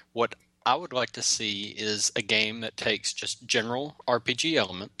then. What I would like to see is a game that takes just general RPG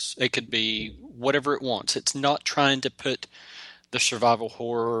elements. It could be whatever it wants. It's not trying to put the survival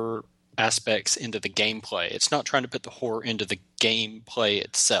horror aspects into the gameplay. It's not trying to put the horror into the gameplay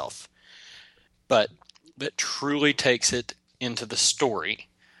itself. But that truly takes it into the story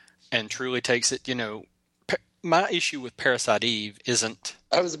and truly takes it, you know. My issue with Parasite Eve isn't.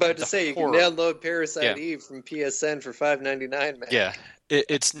 I was about to say you horror. can download Parasite Eve from PSN for $5.99, man. Yeah,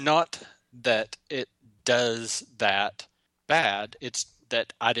 it's not that it does that bad. It's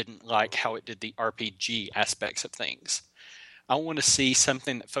that I didn't like how it did the RPG aspects of things. I want to see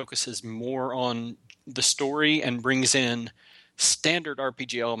something that focuses more on the story and brings in standard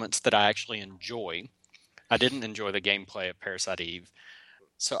RPG elements that I actually enjoy. I didn't enjoy the gameplay of Parasite Eve.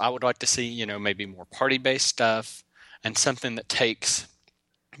 So I would like to see, you know, maybe more party-based stuff and something that takes,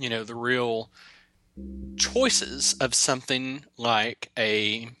 you know, the real choices of something like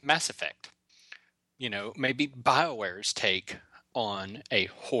a Mass Effect. You know, maybe BioWare's take on a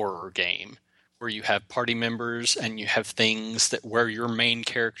horror game where you have party members and you have things that where your main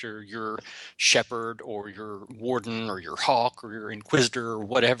character, your shepherd or your warden or your hawk or your inquisitor or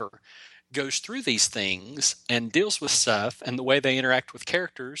whatever, goes through these things and deals with stuff, and the way they interact with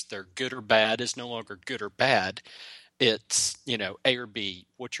characters, they're good or bad, is no longer good or bad. It's, you know, A or B.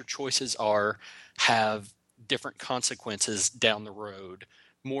 What your choices are have different consequences down the road,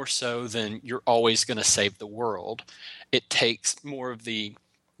 more so than you're always going to save the world. It takes more of the,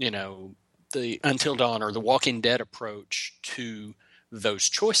 you know, the Until Dawn or the Walking Dead approach to those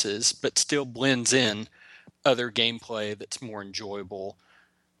choices, but still blends in other gameplay that's more enjoyable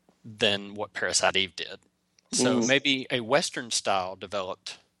than what Parasite Eve did. So maybe a Western style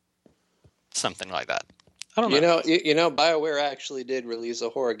developed something like that. I don't know. You know, BioWare actually did release a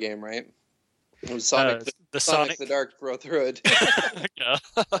horror game, right? It was Sonic the Dark Brotherhood. Yeah.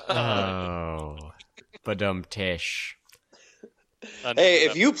 Oh, Tish. Hey,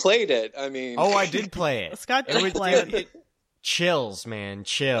 if you played it, I mean... Oh, I did play it. Scott did play it. Chills, man,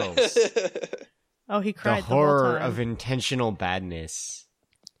 chills. Oh, he cried the horror whole time. of intentional badness.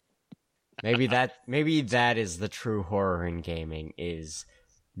 Maybe that is the true horror in gaming, is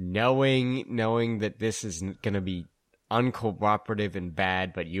knowing that this is going to be uncooperative and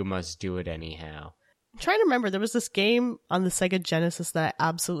bad, but you must do it anyhow. I'm trying to remember, there was this game on the Sega Genesis that I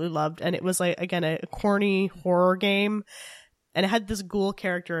absolutely loved, and it was like, again, a corny horror game, and it had this ghoul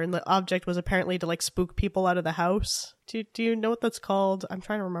character, and the object was apparently to like spook people out of the house. Do you know what that's called? I'm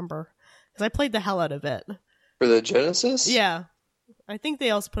trying to remember, because I played the hell out of it. For the Genesis? Yeah. I think they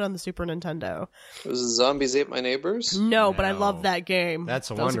also put on the Super Nintendo. Was it Zombies Ate My Neighbors? No, but I love that game. That's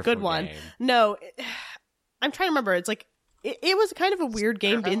that was a good one. Game. No, I'm trying to remember. It's like it was kind of a weird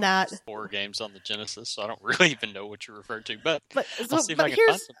game in that horror games on the Genesis, so I don't really even know what you referred to. But I'll see if I can here's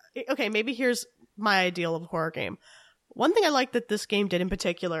find some. Okay. Maybe here's my ideal of a horror game. One thing I liked that this game did in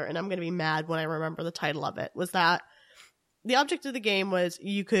particular, and I'm going to be mad when I remember the title of it, was that the object of the game was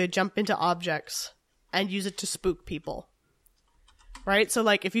you could jump into objects and use it to spook people. Right? So,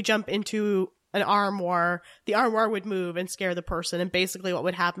 like, if you jump into an armoire, the armoire would move and scare the person, and basically what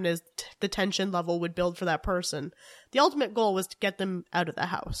would happen is the tension level would build for that person. The ultimate goal was to get them out of the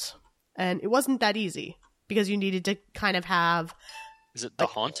house. And it wasn't that easy, because you needed to kind of have... Is it The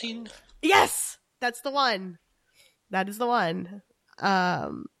Haunting? Yes! That's the one! That is the one. I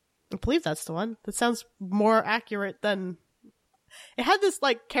believe that's the one. That sounds more accurate than... It had this,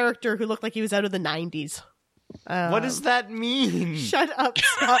 like, character who looked like he was out of the 90s. What does that mean? Shut up,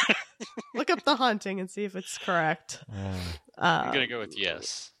 Scott. Look up The Haunting and see if it's correct. I'm going to go with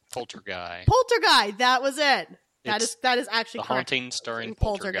yes. Poltergeist. Poltergeist, that was it. That is actually The correct. Haunting starring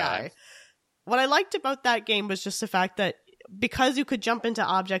Poltergeist. what I liked about that game was just the fact that because you could jump into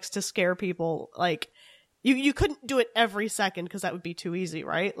objects to scare people, like you couldn't do it every second because that would be too easy,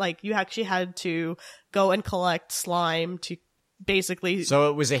 right? Like you actually had to go and collect slime to basically So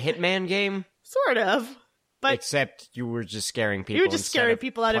it was a Hitman game, sort of. But except you were just scaring people. you were just instead scaring of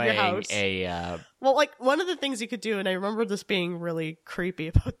people out of your playing house. Well, like one of the things you could do, and I remember this being really creepy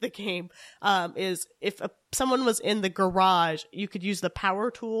about the game, is if someone was in the garage, you could use the power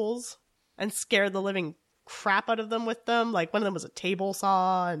tools and scare the living crap out of them with them. Like one of them was a table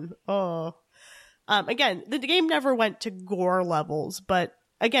saw, and again, the game never went to gore levels, but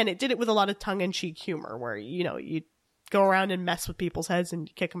again, it did it with a lot of tongue-in-cheek humor, where you go around and mess with people's heads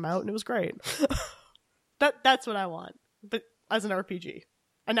and kick them out, and it was great. That's what I want, but as an RPG.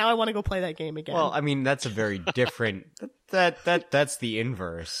 And now I want to go play that game again. Well, I mean, that's a very different. That's the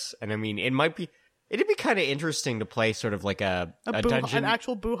inverse, and I mean, it'd be kind of interesting to play sort of like a dungeon, an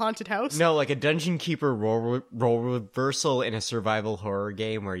actual Boo haunted house. No, like a dungeon keeper role reversal in a survival horror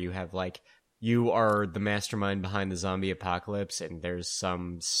game where you have like you are the mastermind behind the zombie apocalypse, and there's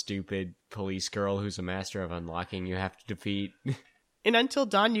some stupid police girl who's a master of unlocking you have to defeat. In Until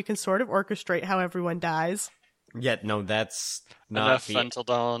Dawn, you can sort of orchestrate how everyone dies. Yeah, no, that's not Enough Until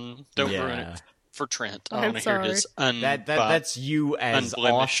Dawn. Don't ruin it for Trent. I I'm want to hear his that's you as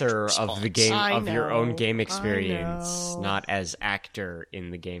unblemished author response. of the game I of your own know, game I experience, know. not as actor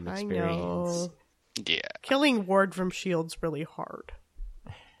in the game experience. I know. Yeah. Killing Ward from S.H.I.E.L.D.'s really hard.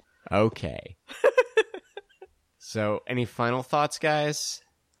 Okay. So, any final thoughts, guys?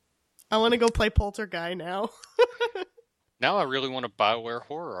 I want to go play Poltergeist now. Now I really want a BioWare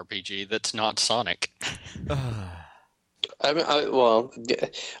horror RPG that's not Sonic. I mean,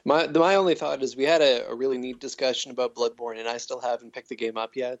 my only thought is we had a really neat discussion about Bloodborne, and I still haven't picked the game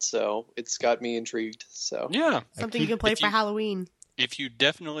up yet, so it's got me intrigued. So Yeah. Something you can play if for you- Halloween. If you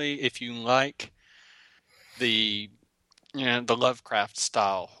like the Lovecraft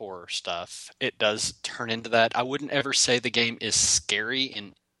style horror stuff, it does turn into that. I wouldn't ever say the game is scary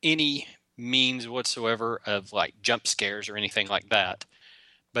in any means whatsoever of like jump scares or anything like that.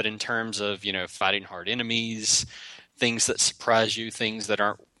 But in terms of, fighting hard enemies, things that surprise you, things that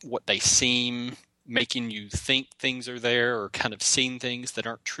aren't what they seem, making you think things are there or kind of seeing things that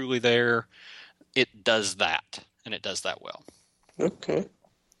aren't truly there, it does that, and it does that well. okay.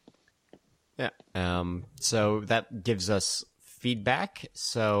 Yeah. So that gives us feedback.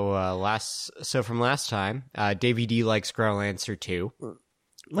 So from last time, Davey D likes Growlancer 2.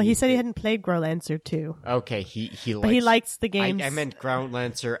 Well, he said he hadn't played Growlancer 2. Okay, he likes, But he likes the games I meant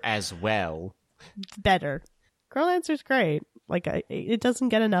Growlancer as well. better. Growlancer's great. Like, it doesn't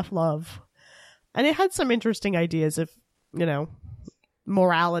get enough love. And it had some interesting ideas of,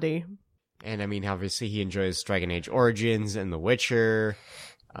 morality. And I mean, obviously, he enjoys Dragon Age Origins and The Witcher.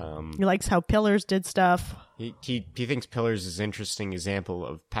 He likes how Pillars did stuff. He thinks Pillars is an interesting example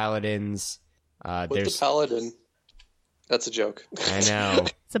of paladins. What's There's the paladin? That's a joke. I know.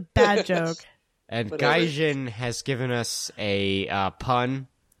 It's a bad joke. And Whatever. Gaijin has given us a pun,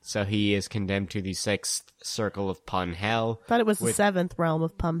 so he is condemned to the 6th circle of pun hell Thought it was the 7th realm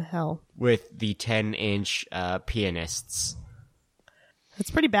of Pum Hell. with the 10-inch pianists.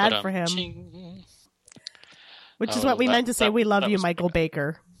 It's pretty bad But, for him. ching. Which is Oh, what we meant to say. We love that you, was Michael pretty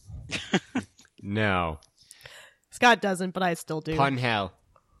Baker. No. Scott doesn't, but I still do. Pun hell.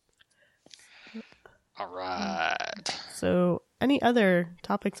 All right. So, any other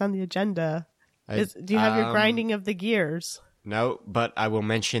topics on the agenda? Do you have your grinding of the gears? No, but I will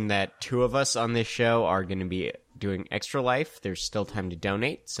mention that 2 of us on this show are going to be doing Extra Life. There's still time to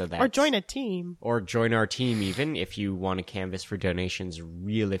donate, so that Or join a team? or join our team even if you want to canvas for donations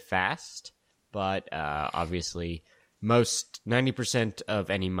really fast. But obviously, 90% of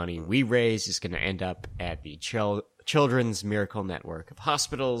any money we raise is going to end up at the Children's Miracle Network of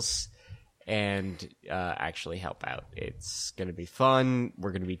Hospitals and actually help out. It's going to be fun.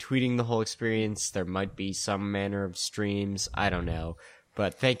 We're going to be tweeting the whole experience. There might be some manner of streams. I don't know.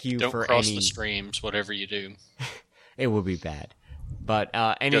 But thank you Don't for cross any... the streams, whatever you do. It will be bad. But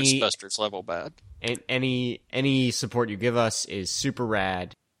any Ghostbusters level bad. any support you give us is super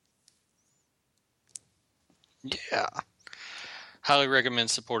rad. Yeah. Highly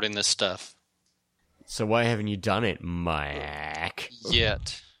recommend supporting this stuff. So why haven't you done it, Mike?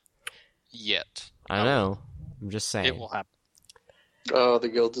 Yet. I know. I'm just saying. It will happen. Oh, the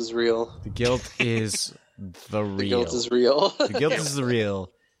guilt is real. The guilt is the real. The guilt is real. The guilt is the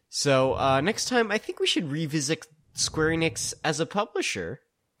real. So next time, I think we should revisit Square Enix as a publisher,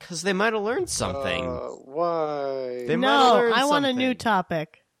 because they might have learned something. Why? They might have No, learned I want a something. new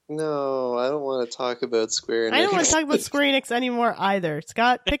topic. No, I don't want to talk about Square Enix. I don't want to talk about Square Enix anymore either.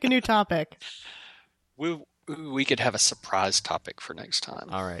 Scott, pick a new topic. We could have a surprise topic for next time.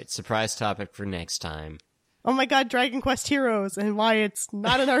 All right, surprise topic for next time. Oh my god, Dragon Quest Heroes, and why it's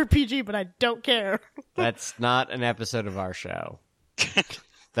not an RPG, but I don't care. That's not an episode of our show.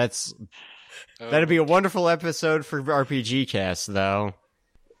 That'd be a wonderful episode for RPG Cast, though.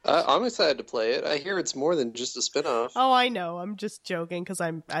 I'm excited to play it. I hear it's more than just a spinoff. Oh, I know. I'm just joking because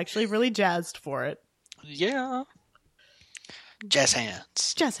I'm actually really jazzed for it. Yeah. Jazz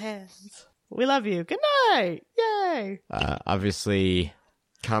hands. Jazz hands. We love you. Good night. Yay. Obviously,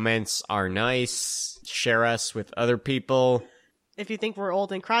 comments are nice. Share us with other people. If you think we're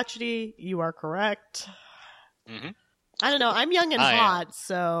old and crotchety, you are correct. Mm-hmm. I don't know. I'm young and hot,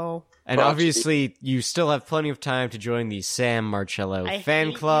 so... And obviously, you still have plenty of time to join the Sam Marcello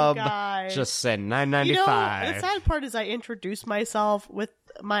fan club. Just send $9.95. You know, the sad part is I introduced myself with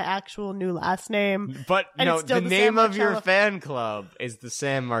my actual new last name. But no, the name of your fan club is the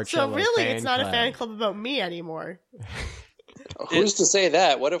Sam Marcello. So really, fan it's not club. a fan club about me anymore. Who's to say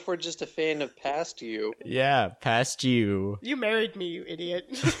that? What if we're just a fan of past you? Yeah, past you. You married me, you idiot.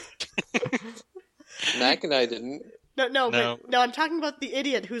 Mac and I didn't. No, I'm talking about the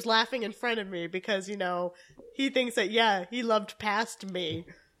idiot who's laughing in front of me because, you know, he thinks that, he loved past me.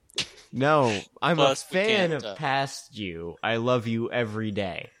 No, I'm Plus, a fan of past you. I love you every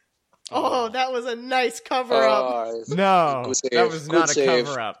day. Oh, that was a nice cover-up. No, Good save. that was Good not a save.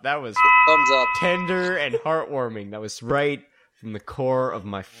 cover-up. That was Thumbs up. tender and heartwarming. That was right from the core of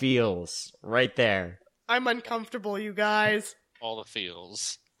my feels. Right there. I'm uncomfortable, you guys. All the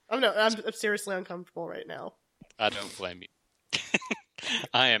feels. I'm seriously uncomfortable right now. I don't blame you.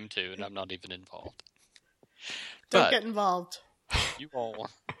 I am too, and I'm not even involved. Don't But get involved. you all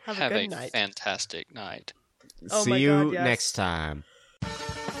Have have a a good night. fantastic night. Oh See my you God, yes. next time.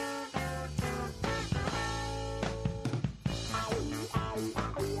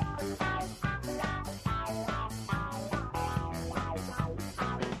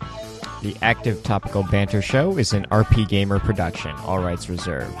 The Active Topical Banter Show is an RP Gamer production, all rights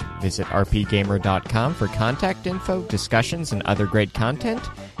reserved. Visit rpgamer.com for contact info, discussions, and other great content.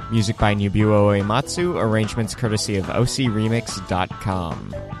 Music by Nobuo Uematsu, arrangements courtesy of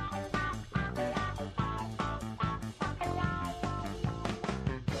ocremix.com.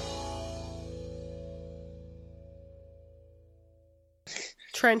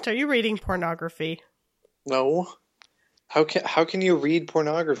 Trent, are you reading pornography? No. How can you read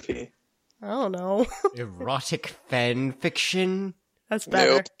pornography? I don't know. Erotic fan fiction? That's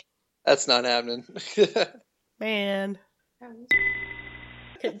better. Nope. That's not happening. Man.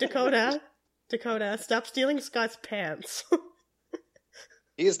 Okay, Dakota, stop stealing Scott's pants.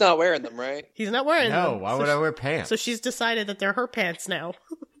 He's not wearing them, right? He's not wearing them. No, why would I wear pants? So she's decided that they're her pants now.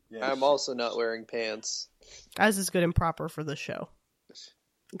 I'm also not wearing pants. As is good and proper for the show.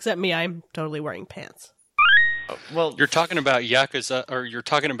 Except me, I'm totally wearing pants. Well, You're talking about Yakuza, or you're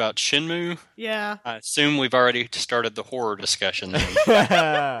talking about Shenmue? Yeah. I assume we've already started the horror discussion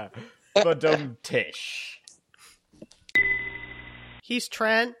then. but Tish. He's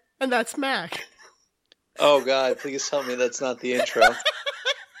Trent, and that's Mac. Oh God, please tell me that's not the intro.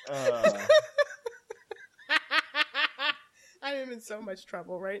 I am in so much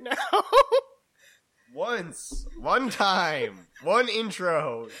trouble right now. One time, one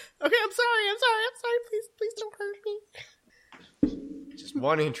intro. Okay, I'm sorry. Please don't hurt me. Just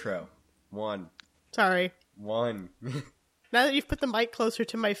one intro. One. Sorry. One. Now that you've put the mic closer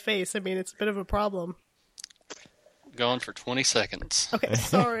to my face, I mean, it's a bit of a problem. Going for 20 seconds. Okay,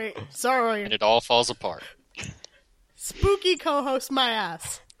 sorry. And it all falls apart. Spooky co-host my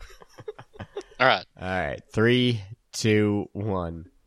ass. All right. All right. 3, 2, 1.